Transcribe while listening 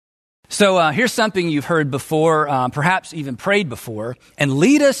So here's something you've heard before, perhaps even prayed before. And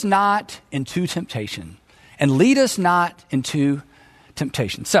lead us not into temptation. And lead us not into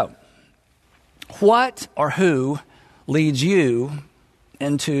temptation. So, what or who leads you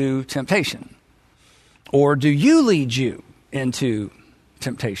into temptation? Or do you lead you into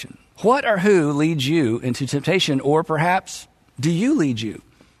temptation? What or who leads you into temptation? Or perhaps do you lead you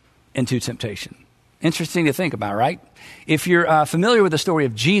into temptation? Interesting to think about, right? If you're familiar with the story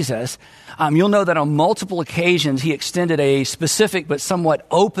of Jesus, you'll know that on multiple occasions he extended a specific but somewhat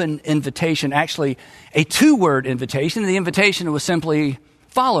open invitation, actually a two-word invitation. The invitation was simply,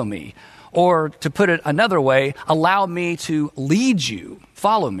 follow me. Or to put it another way, allow me to lead you,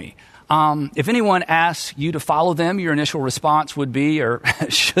 follow me. If anyone asks you to follow them, your initial response would be, or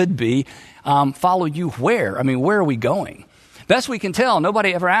should be, follow you where? I mean, where are we going? Best we can tell,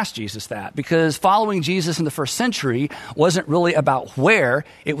 nobody ever asked Jesus that, because following Jesus in the first century wasn't really about where,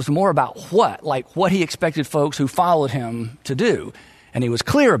 it was more about what, like what he expected folks who followed him to do. And he was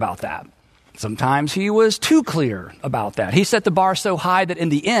clear about that. Sometimes he was too clear about that. He set the bar so high that in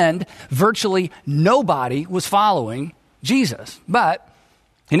the end, virtually nobody was following Jesus. But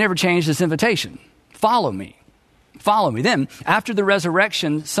he never changed his invitation. Follow me. Follow me. Then, after the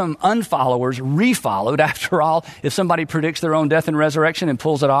resurrection, some unfollowers refollowed. After all, if somebody predicts their own death and resurrection and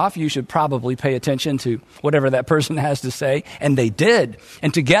pulls it off, you should probably pay attention to whatever that person has to say. And they did.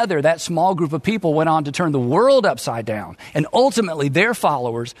 And together, that small group of people went on to turn the world upside down. And ultimately, their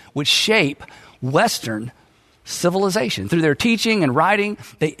followers would shape Western civilization. Through their teaching and writing,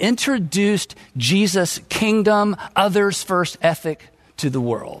 they introduced Jesus' kingdom, others first ethic to the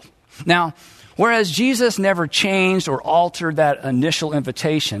world. Now, whereas Jesus never changed or altered that initial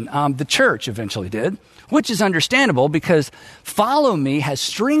invitation, the church eventually did, which is understandable because follow me has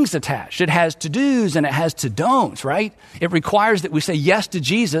strings attached. It has to-dos and it has to-don'ts, right? It requires that we say yes to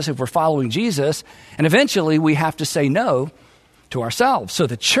Jesus if we're following Jesus, and eventually we have to say no to ourselves. So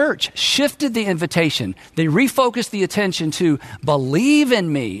the church shifted the invitation. They refocused the attention to believe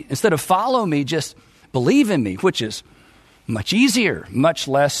in me. Instead of follow me, just believe in me, which is much easier, much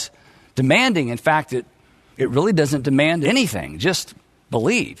less demanding. In fact, it really doesn't demand anything. Just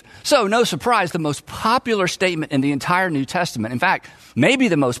believe. So no surprise, the most popular statement in the entire New Testament, in fact, maybe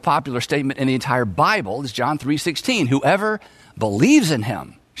the most popular statement in the entire Bible, is John 3:16. Whoever believes in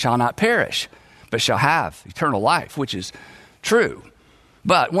him shall not perish, but shall have eternal life, which is true.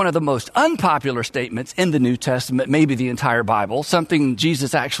 But one of the most unpopular statements in the New Testament, maybe the entire Bible, something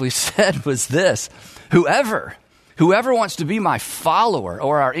Jesus actually said was this: Whoever wants to be my follower,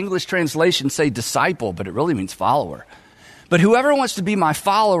 or our English translations say disciple, but it really means follower. But whoever wants to be my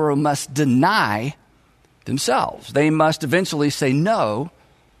follower must deny themselves. They must eventually say no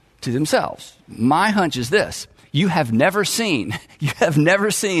to themselves. My hunch is this: you have never seen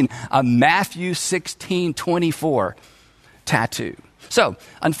a Matthew 16:24 tattoo. So,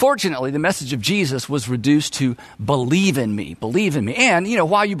 unfortunately, the message of Jesus was reduced to believe in me. And,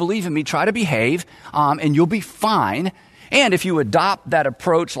 while you believe in me, try to behave, and you'll be fine. And if you adopt that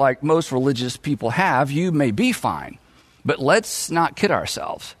approach like most religious people have, you may be fine. But let's not kid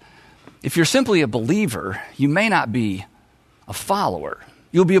ourselves. If you're simply a believer, you may not be a follower.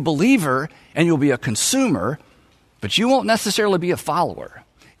 You'll be a believer and you'll be a consumer, but you won't necessarily be a follower.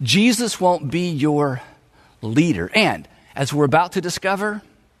 Jesus won't be your leader. And as we're about to discover,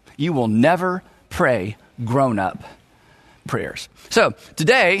 you will never pray grown-up prayers. So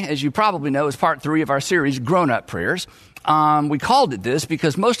today, as you probably know, is part 3 of our series, Grown-Up Prayers. We called it this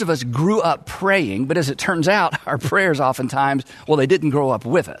because most of us grew up praying, but as it turns out, our prayers oftentimes, they didn't grow up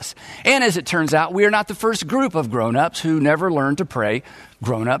with us. And as it turns out, we are not the first group of grown-ups who never learned to pray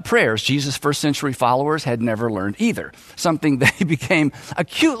grown-up prayers. Jesus' first century followers had never learned either, something they became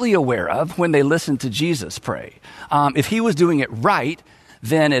acutely aware of when they listened to Jesus pray. If he was doing it right,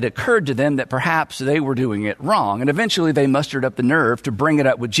 then it occurred to them that perhaps they were doing it wrong. And eventually they mustered up the nerve to bring it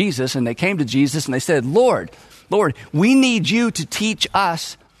up with Jesus, and they came to Jesus and they said, Lord, we need you to teach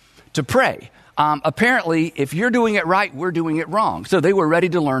us to pray. Apparently, if you're doing it right, we're doing it wrong. So they were ready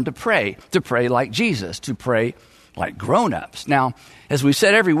to learn to pray like Jesus, to pray like grown-ups. Now, as we've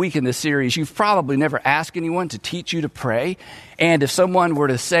said every week in this series, you've probably never asked anyone to teach you to pray. And if someone were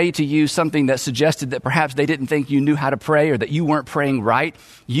to say to you something that suggested that perhaps they didn't think you knew how to pray or that you weren't praying right,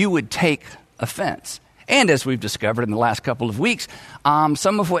 you would take offense. And as we've discovered in the last couple of weeks,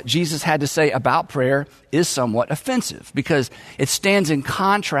 some of what Jesus had to say about prayer is somewhat offensive because it stands in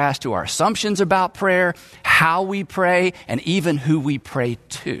contrast to our assumptions about prayer, how we pray, and even who we pray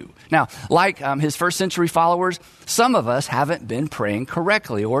to. Now, like his first century followers, some of us haven't been praying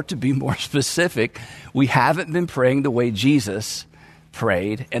correctly, or to be more specific, we haven't been praying the way Jesus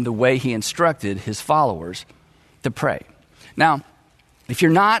prayed and the way he instructed his followers to pray. Now, if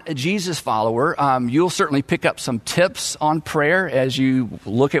you're not a Jesus follower, you'll certainly pick up some tips on prayer as you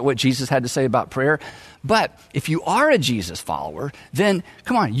look at what Jesus had to say about prayer. But if you are a Jesus follower, then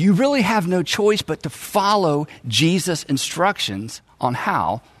come on, you really have no choice but to follow Jesus' instructions on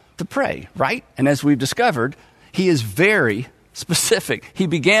how to pray, right? And as we've discovered, he is very specific. He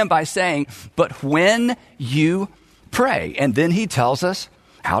began by saying, but when you pray, and then he tells us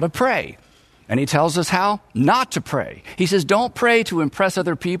how to pray. And he tells us how not to pray. He says, don't pray to impress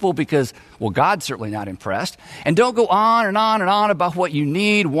other people because, well, God's certainly not impressed. And don't go on and on and on about what you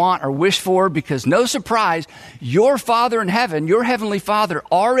need, want, or wish for because, no surprise, your Father in heaven, your Heavenly Father,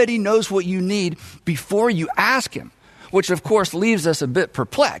 already knows what you need before you ask him. Which, of course, leaves us a bit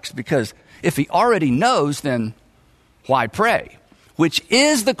perplexed because if he already knows, then why pray? Which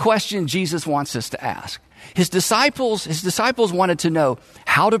is the question Jesus wants us to ask. His disciples wanted to know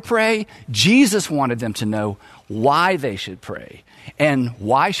how to pray. Jesus wanted them to know why they should pray. And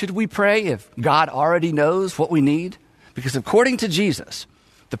why should we pray if God already knows what we need? Because according to Jesus,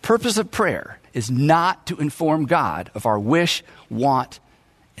 the purpose of prayer is not to inform God of our wish, want,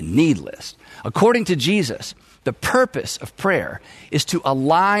 and need list. According to Jesus, the purpose of prayer is to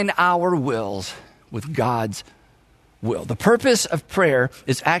align our wills with God's will. The purpose of prayer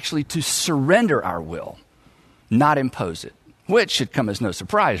is actually to surrender our will, not impose it, which should come as no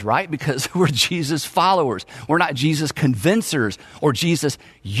surprise, right? Because we're Jesus followers. We're not Jesus convincers or Jesus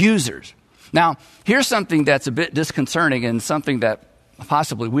users. Now, here's something that's a bit disconcerting and something that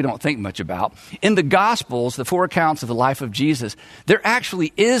possibly we don't think much about. In the Gospels, the 4 accounts of the life of Jesus, there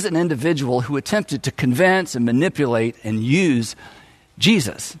actually is an individual who attempted to convince and manipulate and use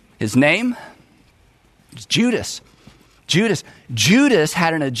Jesus. His name is Judas. Judas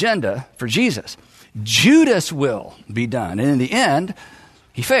had an agenda for Jesus. Judas' will be done. And in the end,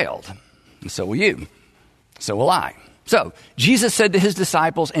 he failed. And so will you. So will I. So Jesus said to his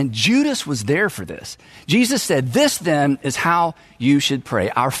disciples, and Judas was there for this. Jesus said, this then is how you should pray.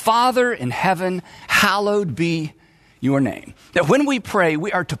 Our Father in heaven, hallowed be your name. That when we pray,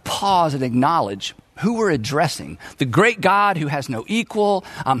 we are to pause and acknowledge who we're addressing. The great God who has no equal,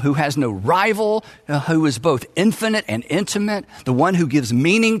 who has no rival, who is both infinite and intimate, the one who gives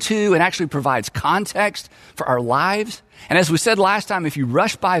meaning to and actually provides context for our lives. And as we said last time, if you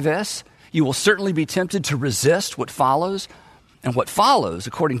rush by this, you will certainly be tempted to resist what follows. And what follows,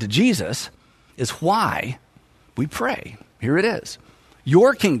 according to Jesus, is why we pray. Here it is.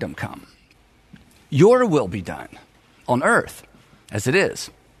 Your kingdom come. Your will be done on earth as it is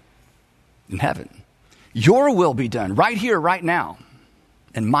in heaven. Your will be done right here, right now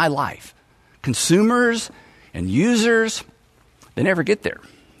in my life. Consumers and users, they never get there.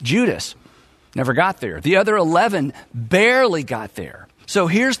 Judas never got there. The other 11 barely got there. So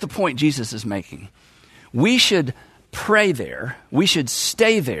here's the point Jesus is making. We should pray there. We should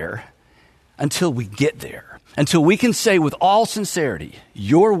stay there until we get there. Until we can say with all sincerity,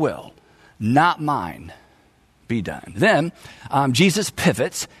 your will, not mine, be done. Then Jesus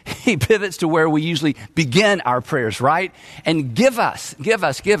pivots. He pivots to where we usually begin our prayers, right? And give us.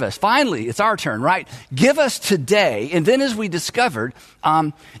 Finally, it's our turn, right? Give us today. And then as we discovered,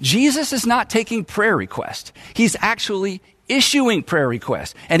 Jesus is not taking prayer requests. He's actually issuing prayer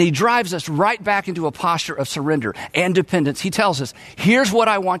requests. And he drives us right back into a posture of surrender and dependence. He tells us, here's what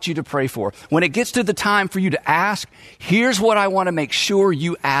I want you to pray for. When it gets to the time for you to ask, here's what I want to make sure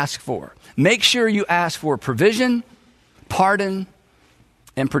you ask for. Make sure you ask for provision, pardon,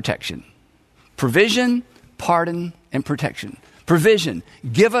 and protection. Provision, pardon, and protection. Provision,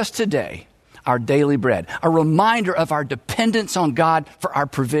 give us today our daily bread. A reminder of our dependence on God for our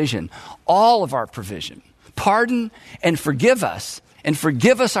provision, all of our provision. Pardon and forgive us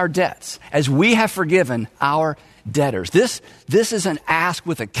our debts as we have forgiven our debtors. This is an ask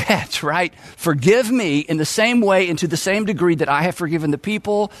with a catch, right? Forgive me in the same way and to the same degree that I have forgiven the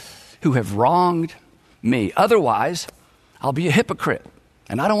people who have wronged me. Otherwise, I'll be a hypocrite.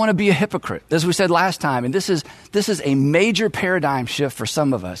 And I don't want to be a hypocrite. As we said last time, and this is a major paradigm shift for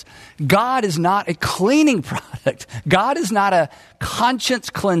some of us. God is not a cleaning product. God is not a conscience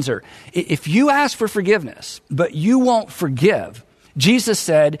cleanser. If you ask for forgiveness, but you won't forgive, Jesus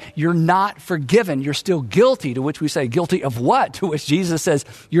said, you're not forgiven. You're still guilty, to which we say, guilty of what? To which Jesus says,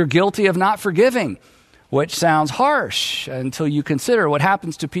 you're guilty of not forgiving, which sounds harsh until you consider what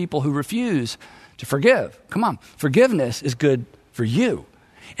happens to people who refuse to forgive. Come on, forgiveness is good for you.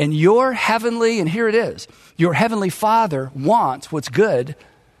 And your heavenly, and here it is, your heavenly Father wants what's good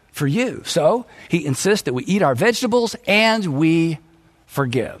for you. So he insists that we eat our vegetables and we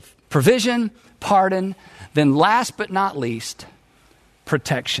forgive. Provision, pardon, then last but not least,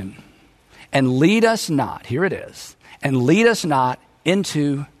 protection. And lead us not, here it is, and lead us not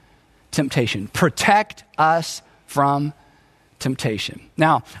into temptation. Protect us from temptation.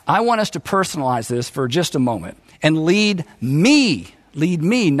 Now, I want us to personalize this for just a moment and lead me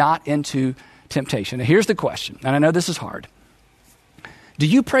not into temptation. Now, here's the question, and I know this is hard. Do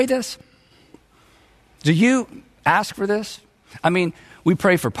you pray this? Do you ask for this? I mean, we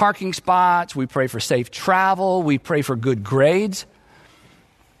pray for parking spots, we pray for safe travel, we pray for good grades.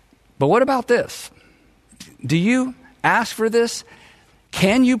 But what about this? Do you ask for this?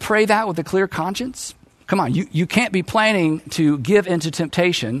 Can you pray that with a clear conscience? Come on, you can't be planning to give into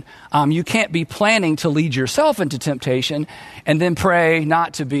temptation. You can't be planning to lead yourself into temptation and then pray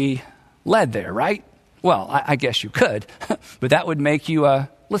not to be led there, right? Well, I guess you could, but that would make you,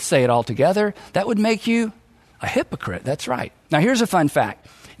 let's say it all together, that would make you a hypocrite. That's right. Now, here's a fun fact.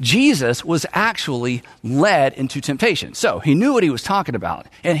 Jesus was actually led into temptation. So he knew what he was talking about,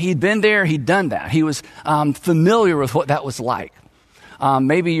 and he'd been there, he'd done that. He was familiar with what that was like.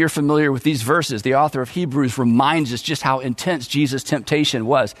 Maybe you're familiar with these verses. The author of Hebrews reminds us just how intense Jesus' temptation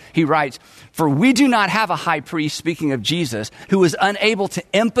was. He writes, "For we do not have a high priest," speaking of Jesus, "who was unable to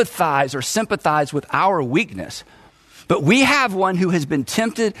empathize or sympathize with our weakness. But we have one who has been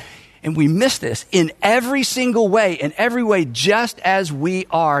tempted," and we miss this, "in every single way, in every way, just as we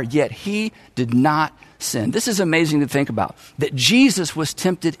are, yet he did not sin." This is amazing to think about, that Jesus was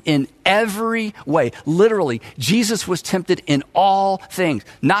tempted in every way. Literally, Jesus was tempted in all things,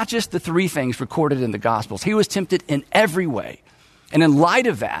 not just the three things recorded in the Gospels. He was tempted in every way. And in light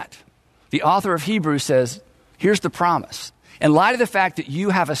of that, the author of Hebrews says, here's the promise. In light of the fact that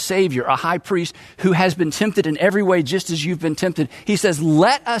you have a Savior, a high priest who has been tempted in every way just as you've been tempted, he says,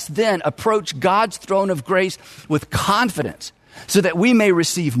 let us then approach God's throne of grace with confidence so that we may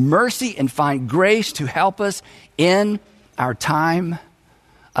receive mercy and find grace to help us in our time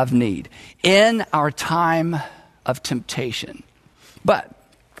of need, in our time of temptation. But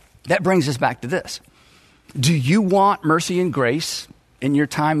that brings us back to this. Do you want mercy and grace in your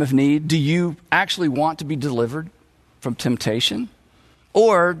time of need? Do you actually want to be delivered from temptation?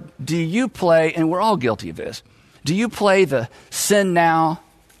 Or do you play, and we're all guilty of this, do you play the sin now,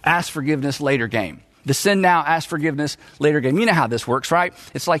 ask forgiveness later game? The sin now, ask forgiveness later game. You know how this works, right?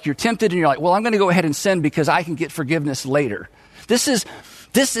 It's like you're tempted and you're like, well, I'm going to go ahead and sin because I can get forgiveness later. This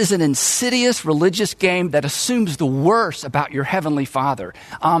is an insidious religious game that assumes the worst about your heavenly Father.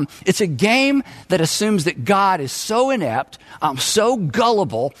 It's a game that assumes that God is so inept, so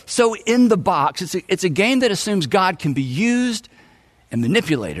gullible, so in the box. It's a game that assumes God can be used and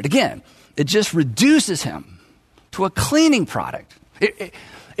manipulated. Again, it just reduces him to a cleaning product.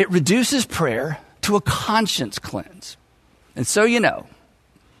 It reduces prayer to a conscience cleanse. And so you know,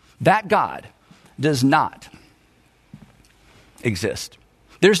 that God does not exist.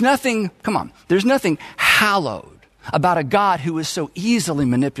 There's nothing hallowed about a God who is so easily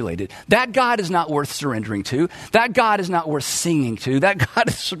manipulated. That God is not worth surrendering to. That God is not worth singing to. That God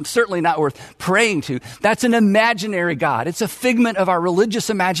is certainly not worth praying to. That's an imaginary God. It's a figment of our religious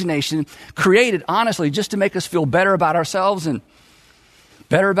imagination, created, honestly, just to make us feel better about ourselves and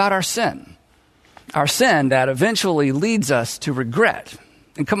better about our sin. Our sin that eventually leads us to regret.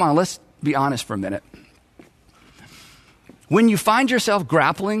 And come on, let's be honest for a minute. When you find yourself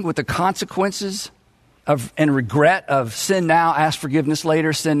grappling with the consequences and regret of sin now, ask forgiveness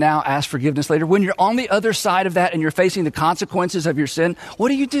later, sin now, ask forgiveness later, when you're on the other side of that and you're facing the consequences of your sin, what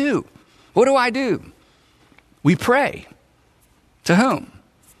do you do? What do I do? We pray. To whom?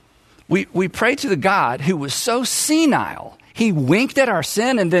 We pray to the God who was so senile, he winked at our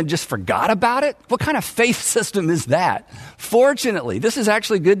sin and then just forgot about it? What kind of faith system is that? Fortunately, this is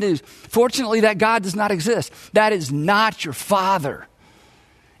actually good news. Fortunately, that God does not exist. That is not your Father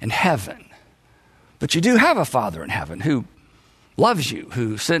in heaven. But you do have a Father in heaven who loves you,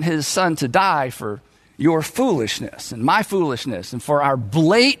 who sent his Son to die for your foolishness and my foolishness and for our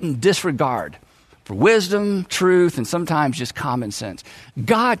blatant disregard for wisdom, truth, and sometimes just common sense.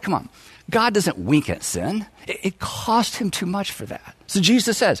 God, come on. God doesn't wink at sin. It cost him too much for that. So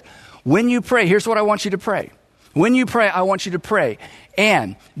Jesus says, when you pray, here's what I want you to pray. When you pray, I want you to pray.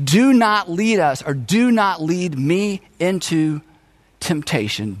 And do not lead us or do not lead me into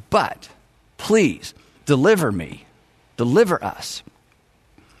temptation, but please deliver us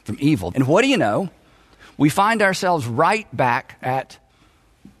from evil. And what do you know? We find ourselves right back at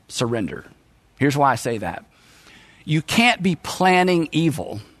surrender. Here's why I say that. You can't be planning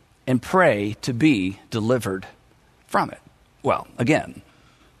evil and pray to be delivered from it. Well, again,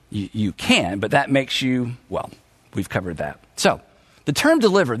 you can, but that makes you, well, we've covered that. So The term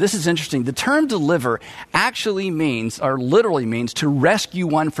deliver, this is interesting. The term deliver actually means, or literally means, to rescue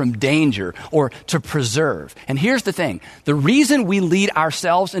one from danger or to preserve. And here's the thing. The reason we lead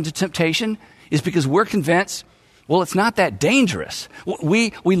ourselves into temptation is because we're convinced, well, it's not that dangerous.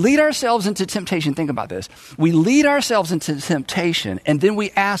 We lead ourselves into temptation. Think about this. We lead ourselves into temptation, and then we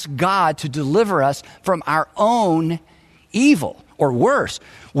ask God to deliver us from our own evil. Or worse,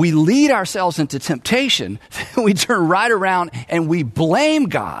 we lead ourselves into temptation, we turn right around and we blame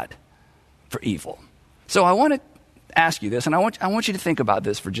God for evil. So I want to ask you this, and I want you to think about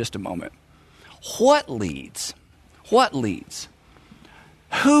this for just a moment. What leads? What leads?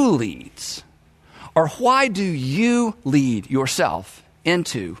 Who leads? Or why do you lead yourself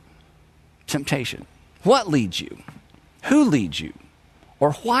into temptation? What leads you? Who leads you?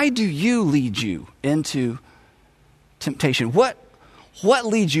 Or why do you lead you into temptation? What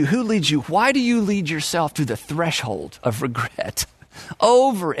leads you? Who leads you? Why do you lead yourself to the threshold of regret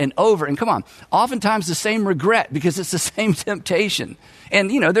over and over? And come on, oftentimes the same regret because it's the same temptation.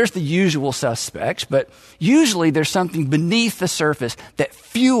 And, there's the usual suspects, but usually there's something beneath the surface that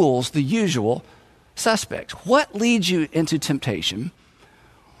fuels the usual suspects. What leads you into temptation?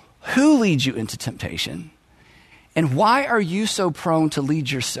 Who leads you into temptation? And why are you so prone to lead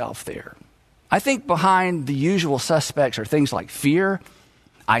yourself there? I think behind the usual suspects are things like fear,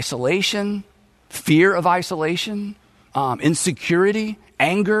 isolation, fear of isolation, insecurity,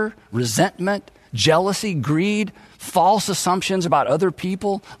 anger, resentment, jealousy, greed, false assumptions about other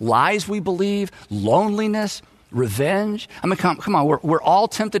people, lies we believe, loneliness, revenge. I mean, come on, we're all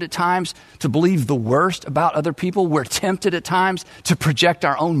tempted at times to believe the worst about other people. We're tempted at times to project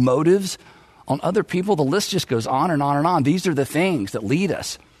our own motives on other people. The list just goes on and on and on. These are the things that lead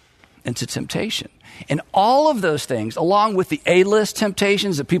us into temptation. And all of those things, along with the A-list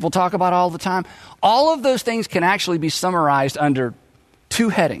temptations that people talk about all the time, all of those things can actually be summarized under two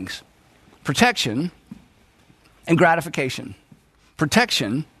headings: protection and gratification.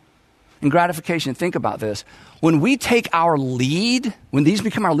 Protection and gratification. Think about this. When we take our lead, when these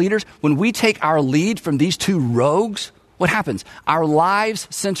become our leaders, when we take our lead from these two rogues, what happens? Our lives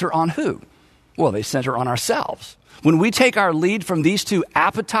center on who? Well, they center on ourselves. When we take our lead from these two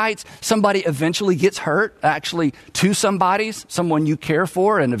appetites, somebody eventually gets hurt, actually two somebodies, someone you care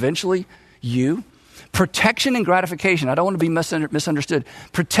for, and eventually you. Protection and gratification, I don't want to be misunderstood.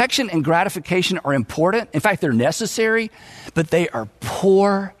 Protection and gratification are important. In fact, they're necessary, but they are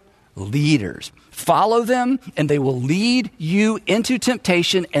poor leaders. Follow them, and they will lead you into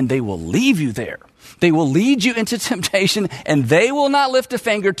temptation, and they will leave you there. They will lead you into temptation, and they will not lift a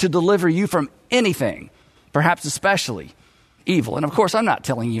finger to deliver you from anything, perhaps especially evil. And of course, I'm not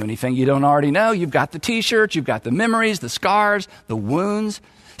telling you anything you don't already know. You've got the t-shirts, you've got the memories, the scars, the wounds.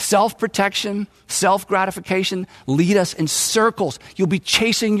 Self-protection, self-gratification lead us in circles. You'll be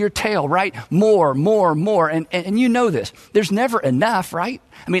chasing your tail, right? More. And you know this. There's never enough, right?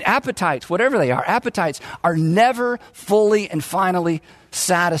 I mean, appetites, whatever they are, appetites are never fully and finally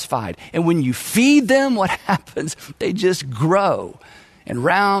satisfied. And when you feed them, what happens? They just grow. And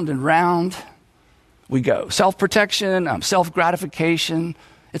round we go. Self-protection, self-gratification.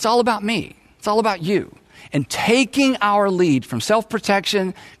 It's all about me. It's all about you. And taking our lead from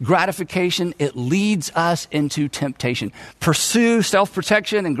self-protection, gratification, it leads us into temptation. Pursue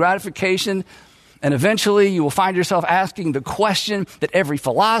self-protection and gratification, and eventually you will find yourself asking the question that every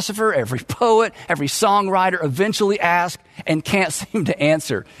philosopher, every poet, every songwriter eventually asks and can't seem to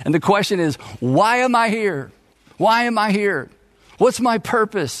answer. And the question is, why am I here? Why am I here? What's my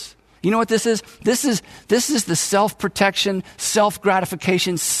purpose? You know what this is? This is the self-protection,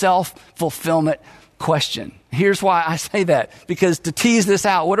 self-gratification, self-fulfillment question. Here's why I say that, because to tease this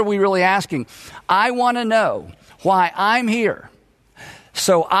out, what are we really asking? I want to know why I'm here,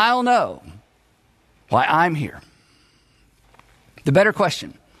 so I'll know why I'm here. The better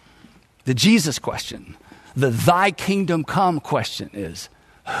question, the Jesus question, the thy kingdom come question is,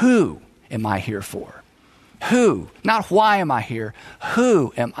 who am I here for? Who? Not why am I here?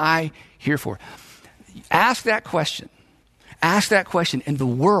 Who am I here for? Ask that question. Ask that question, and the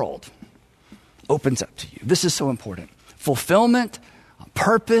world opens up to you. This is so important. Fulfillment,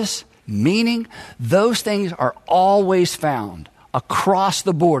 purpose, meaning, those things are always found across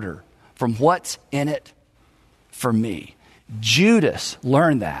the border from what's in it for me. Judas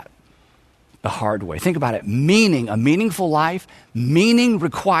learned that the hard way. Think about it. Meaning, a meaningful life, meaning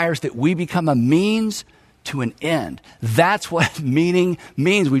requires that we become a means to an end. That's what meaning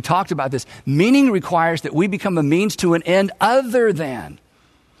means. We talked about this. Meaning requires that we become a means to an end other than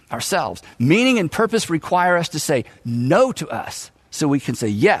ourselves. Meaning and purpose require us to say no to us so we can say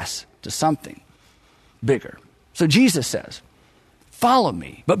yes to something bigger. So Jesus says, Follow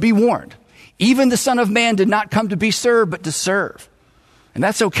me, but be warned. Even the Son of Man did not come to be served, but to serve. And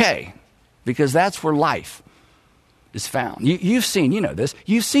that's okay, because that's where life is found. You've seen, you know this,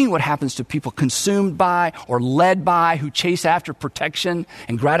 you've seen what happens to people consumed by or led by who chase after protection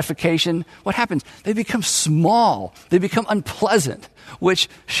and gratification. What happens? They become small. They become unpleasant, which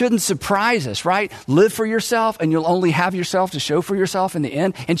shouldn't surprise us, right? Live for yourself and you'll only have yourself to show for yourself in the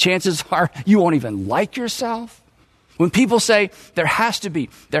end. And chances are you won't even like yourself. When people say there has to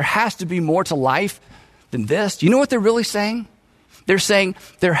be more to life than this, do you know what they're really saying? They're saying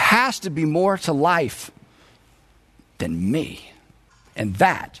there has to be more to life than me. And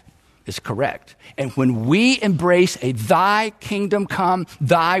that is correct. And when we embrace a thy kingdom come,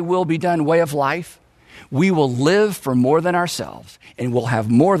 thy will be done way of life, we will live for more than ourselves and we'll have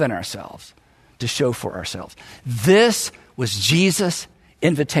more than ourselves to show for ourselves. This was Jesus'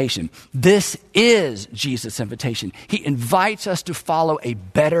 invitation. This is Jesus' invitation. He invites us to follow a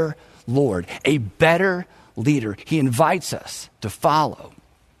better Lord, a better leader. He invites us to follow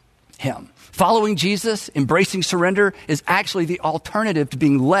him. Following Jesus, embracing surrender, is actually the alternative to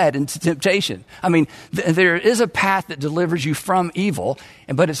being led into temptation. I mean, there is a path that delivers you from evil,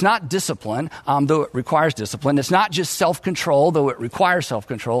 but it's not discipline, though it requires discipline. It's not just self-control, though it requires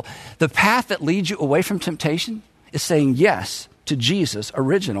self-control. The path that leads you away from temptation is saying yes to Jesus'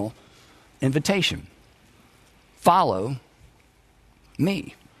 original invitation. Follow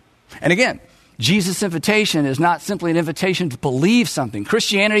me. And again, Jesus' invitation is not simply an invitation to believe something.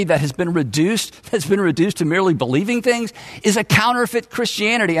 Christianity that has been reduced to merely believing things is a counterfeit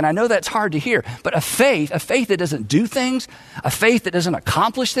Christianity. And I know that's hard to hear, but a faith that doesn't do things, a faith that doesn't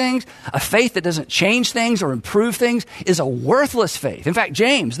accomplish things, a faith that doesn't change things or improve things is a worthless faith. In fact,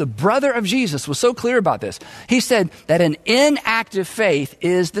 James, the brother of Jesus, was so clear about this. He said that an inactive faith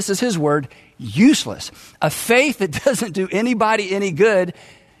is, this is his word, useless. A faith that doesn't do anybody any good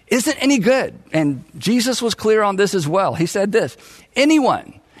isn't any good. And Jesus was clear on this as well. He said this,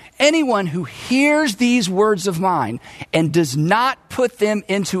 anyone who hears these words of mine and does not put them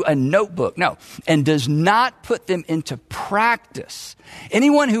into a notebook, and does not put them into practice.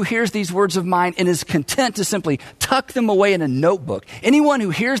 Anyone who hears these words of mine and is content to simply tuck them away in a notebook. Anyone who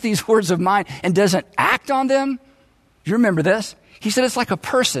hears these words of mine and doesn't act on them. You remember this? He said it's like a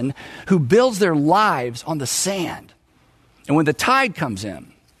person who builds their lives on the sand. And when the tide comes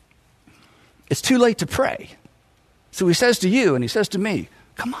in, it's too late to pray. So he says to you and he says to me,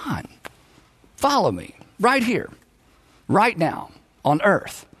 come on, follow me right here, right now on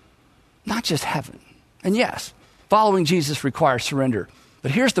earth, not just heaven. And yes, following Jesus requires surrender.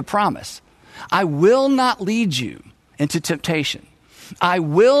 But here's the promise. I will not lead you into temptation. I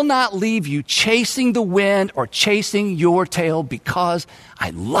will not leave you chasing the wind or chasing your tail because I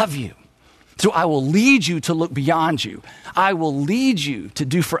love you. So I will lead you to look beyond you. I will lead you to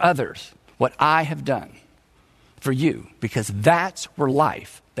do for others what I have done for you, because that's where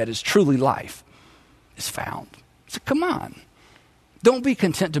life, that is truly life, is found. So come on. Don't be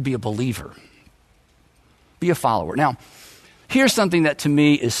content to be a believer. Be a follower. Now, here's something that to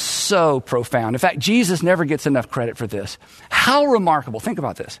me is so profound. In fact, Jesus never gets enough credit for this. How remarkable, think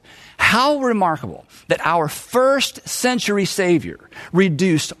about this. How remarkable that our first century Savior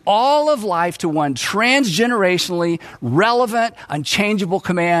reduced all of life to one transgenerationally relevant, unchangeable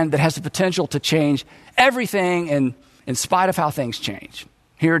command that has the potential to change everything and in spite of how things change.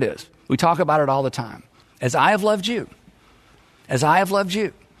 Here it is. We talk about it all the time. As I have loved you,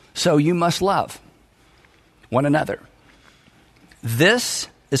 so you must love one another. This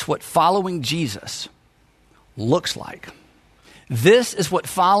is what following Jesus looks like. This is what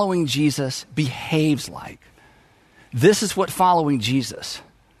following Jesus behaves like. This is what following Jesus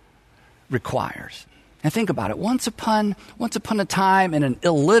requires. And think about it. Once upon a time in an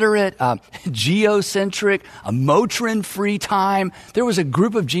illiterate, geocentric, Motrin-free time, there was a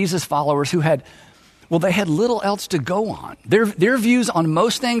group of Jesus followers who had little else to go on. Their views on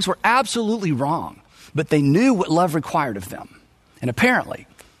most things were absolutely wrong, but they knew what love required of them. And apparently,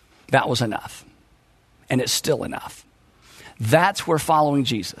 that was enough. And it's still enough. That's where following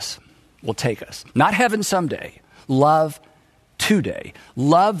Jesus will take us. Not heaven someday. Love today.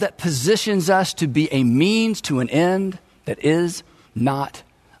 Love that positions us to be a means to an end that is not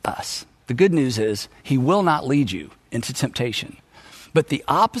us. The good news is he will not lead you into temptation. But the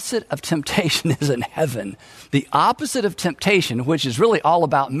opposite of temptation is in heaven. The opposite of temptation, which is really all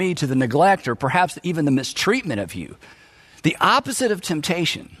about me to the neglect or perhaps even the mistreatment of you. The opposite of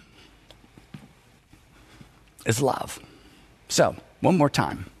temptation is love. So, one more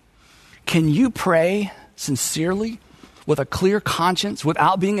time. Can you pray sincerely with a clear conscience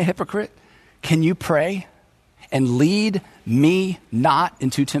without being a hypocrite? Can you pray and lead me not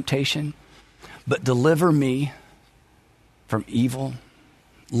into temptation, but deliver me from evil.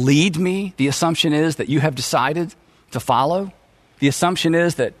 Lead me. The assumption is that you have decided to follow. The assumption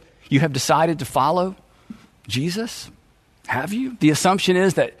is that you have decided to follow Jesus. Have you? The assumption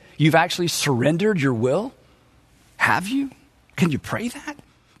is that you've actually surrendered your will. Have you? Can you pray that?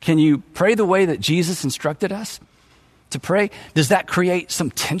 Can you pray the way that Jesus instructed us to pray? Does that create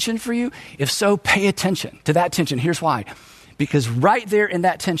some tension for you? If so, pay attention to that tension. Here's why. Because right there in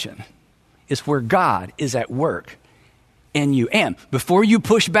that tension is where God is at work in you. And before you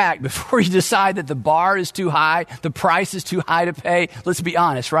push back, before you decide that the bar is too high, the price is too high to pay, let's be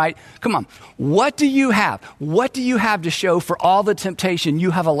honest, right? Come on. What do you have? What do you have to show for all the temptation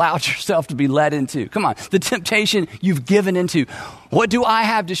you have allowed yourself to be led into? Come on. The temptation you've given into. What do I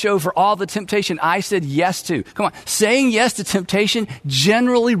have to show for all the temptation I said yes to? Come on. Saying yes to temptation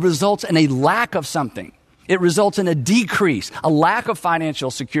generally results in a lack of something. It results in a decrease, a lack of financial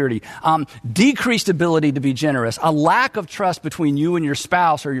security, decreased ability to be generous, a lack of trust between you and your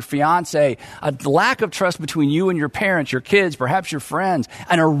spouse or your fiance, a lack of trust between you and your parents, your kids, perhaps your friends,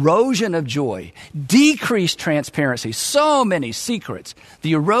 an erosion of joy, decreased transparency, so many secrets,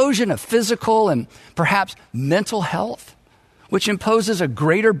 the erosion of physical and perhaps mental health, which imposes a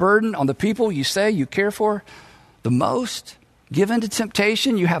greater burden on the people you say you care for the most. Given to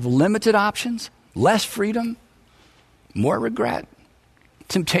temptation, you have limited options. Less freedom, more regret.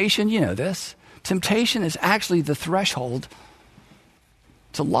 Temptation, you know this. Temptation is actually the threshold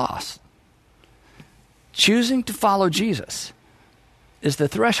to loss. Choosing to follow Jesus is the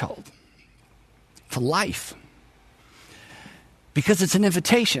threshold to life. Because it's an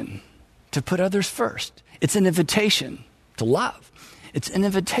invitation to put others first. It's an invitation to love. It's an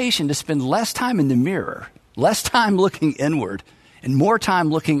invitation to spend less time in the mirror, less time looking inward, and more time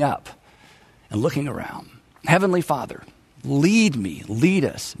looking up and looking around. Heavenly Father, lead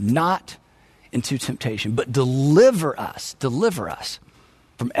us not into temptation, but deliver us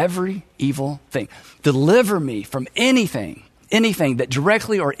from every evil thing. Deliver me from anything that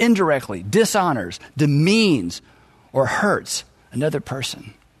directly or indirectly dishonors, demeans, or hurts another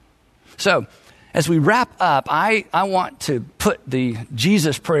person. So, as we wrap up, I want to put the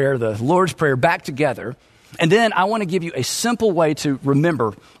Jesus prayer, the Lord's Prayer, back together. And then I want to give you a simple way to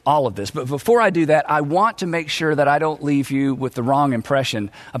remember all of this. But before I do that, I want to make sure that I don't leave you with the wrong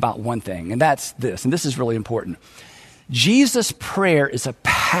impression about one thing. And that's this. And this is really important. Jesus' prayer is a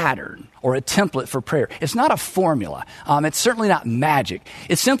pattern or a template for prayer. It's not a formula. It's certainly not magic.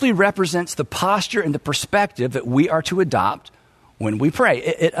 It simply represents the posture and the perspective that we are to adopt when we pray.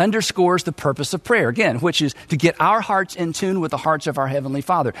 It underscores the purpose of prayer, again, which is to get our hearts in tune with the hearts of our Heavenly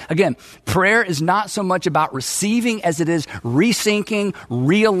Father. Again, prayer is not so much about receiving as it is resyncing,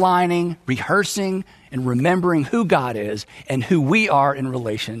 realigning, rehearsing, and remembering who God is and who we are in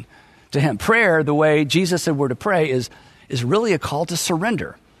relation to Him. Prayer, the way Jesus said we're to pray, is really a call to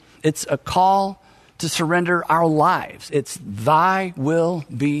surrender. It's a call to surrender our lives. It's thy will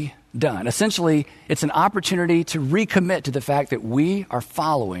be done. Essentially, it's an opportunity to recommit to the fact that we are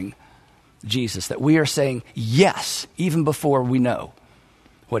following Jesus, that we are saying yes, even before we know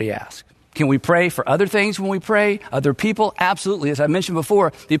what He asked. Can we pray for other things when we pray? Other people? Absolutely. As I mentioned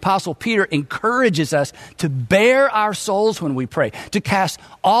before, the Apostle Peter encourages us to bear our souls when we pray, to cast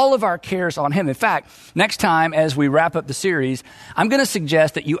all of our cares on Him. In fact, next time as we wrap up the series, I'm going to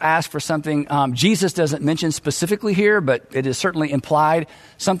suggest that you ask for something Jesus doesn't mention specifically here, but it is certainly implied,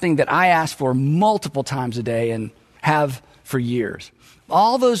 something that I ask for multiple times a day and have for years.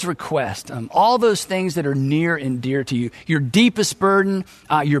 All those requests, all those things that are near and dear to you, your deepest burden,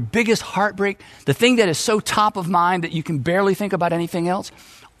 your biggest heartbreak, the thing that is so top of mind that you can barely think about anything else,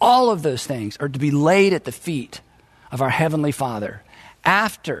 all of those things are to be laid at the feet of our Heavenly Father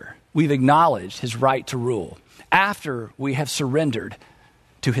after we've acknowledged His right to rule, after we have surrendered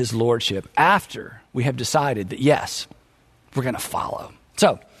to His lordship, after we have decided that, yes, we're going to follow.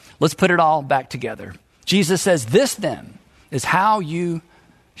 So let's put it all back together. Jesus says, this then is how you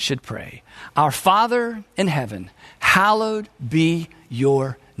should pray. Our Father in heaven, hallowed be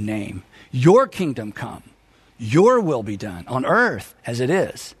your name. Your kingdom come. Your will be done on earth as it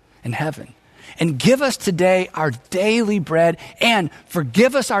is in heaven. And give us today our daily bread, and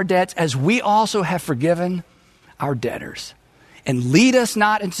forgive us our debts as we also have forgiven our debtors. And lead us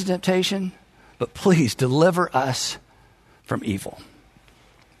not into temptation, but please deliver us from evil.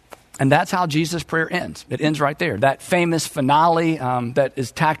 And that's how Jesus' prayer ends. It ends right there. That famous finale that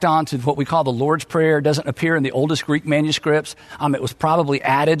is tacked on to what we call the Lord's Prayer doesn't appear in the oldest Greek manuscripts. It was probably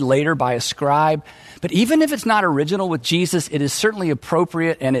added later by a scribe. But even if it's not original with Jesus, it is certainly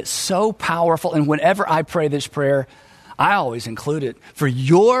appropriate, and it's so powerful. And whenever I pray this prayer, I always include it. For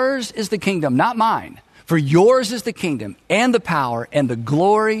yours is the kingdom, not mine. For yours is the kingdom and the power and the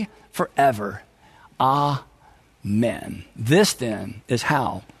glory forever. Amen. This then is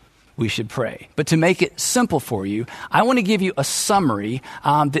how we should pray. But to make it simple for you, I want to give you a summary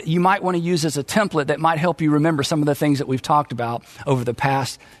that you might want to use as a template that might help you remember some of the things that we've talked about over the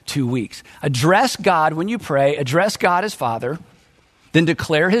past 2 weeks. Address God when you pray. Address God as Father. Then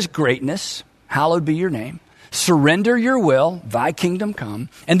declare his greatness. Hallowed be your name. Surrender your will. Thy kingdom come.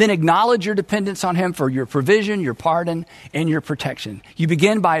 And then acknowledge your dependence on him for your provision, your pardon, and your protection. You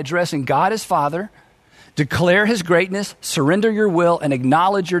begin by addressing God as Father. Declare his greatness, surrender your will, and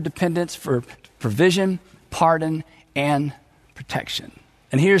acknowledge your dependence for provision, pardon, and protection.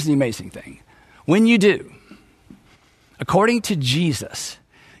 And here's the amazing thing. When you do, according to Jesus,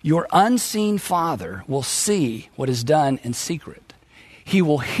 your unseen Father will see what is done in secret. He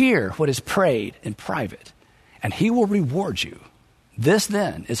will hear what is prayed in private, and he will reward you. This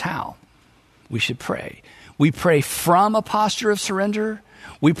then is how we should pray. We pray from a posture of surrender.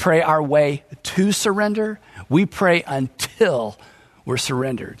 We pray our way to surrender. We pray until we're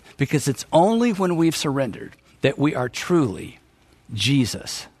surrendered, because it's only when we've surrendered that we are truly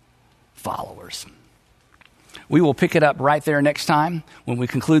Jesus followers. We will pick it up right there next time when we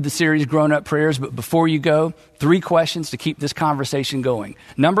conclude the series, Grown Up Prayers. But before you go, 3 questions to keep this conversation going.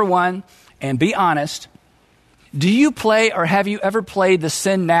 Number 1, and be honest, do you play or have you ever played the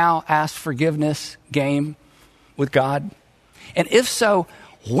sin now, ask forgiveness game with God? And if so,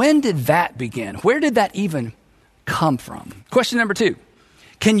 when did that begin? Where did that even come from? Question number 2,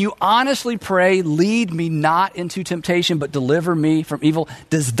 can you honestly pray, lead me not into temptation, but deliver me from evil?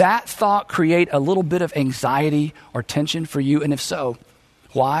 Does that thought create a little bit of anxiety or tension for you? And if so,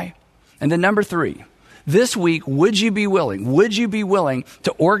 why? And then number 3, this week, would you be willing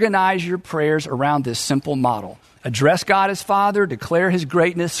to organize your prayers around this simple model? Address God as Father, declare his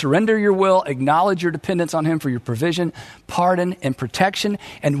greatness, surrender your will, acknowledge your dependence on him for your provision, pardon, and protection.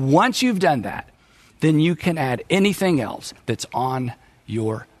 And once you've done that, then you can add anything else that's on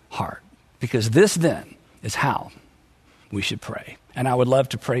your heart. Because this then is how we should pray. And I would love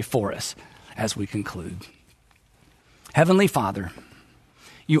to pray for us as we conclude. Heavenly Father,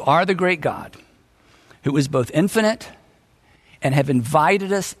 you are the great God who is both infinite and have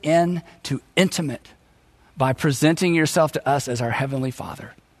invited us into intimate by presenting yourself to us as our Heavenly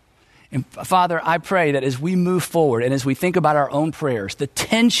Father. And Father, I pray that as we move forward and as we think about our own prayers, the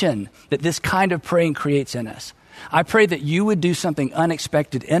tension that this kind of praying creates in us, I pray that you would do something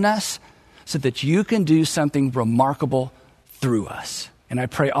unexpected in us so that you can do something remarkable through us. And I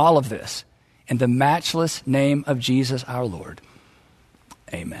pray all of this in the matchless name of Jesus our Lord.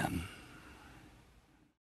 Amen.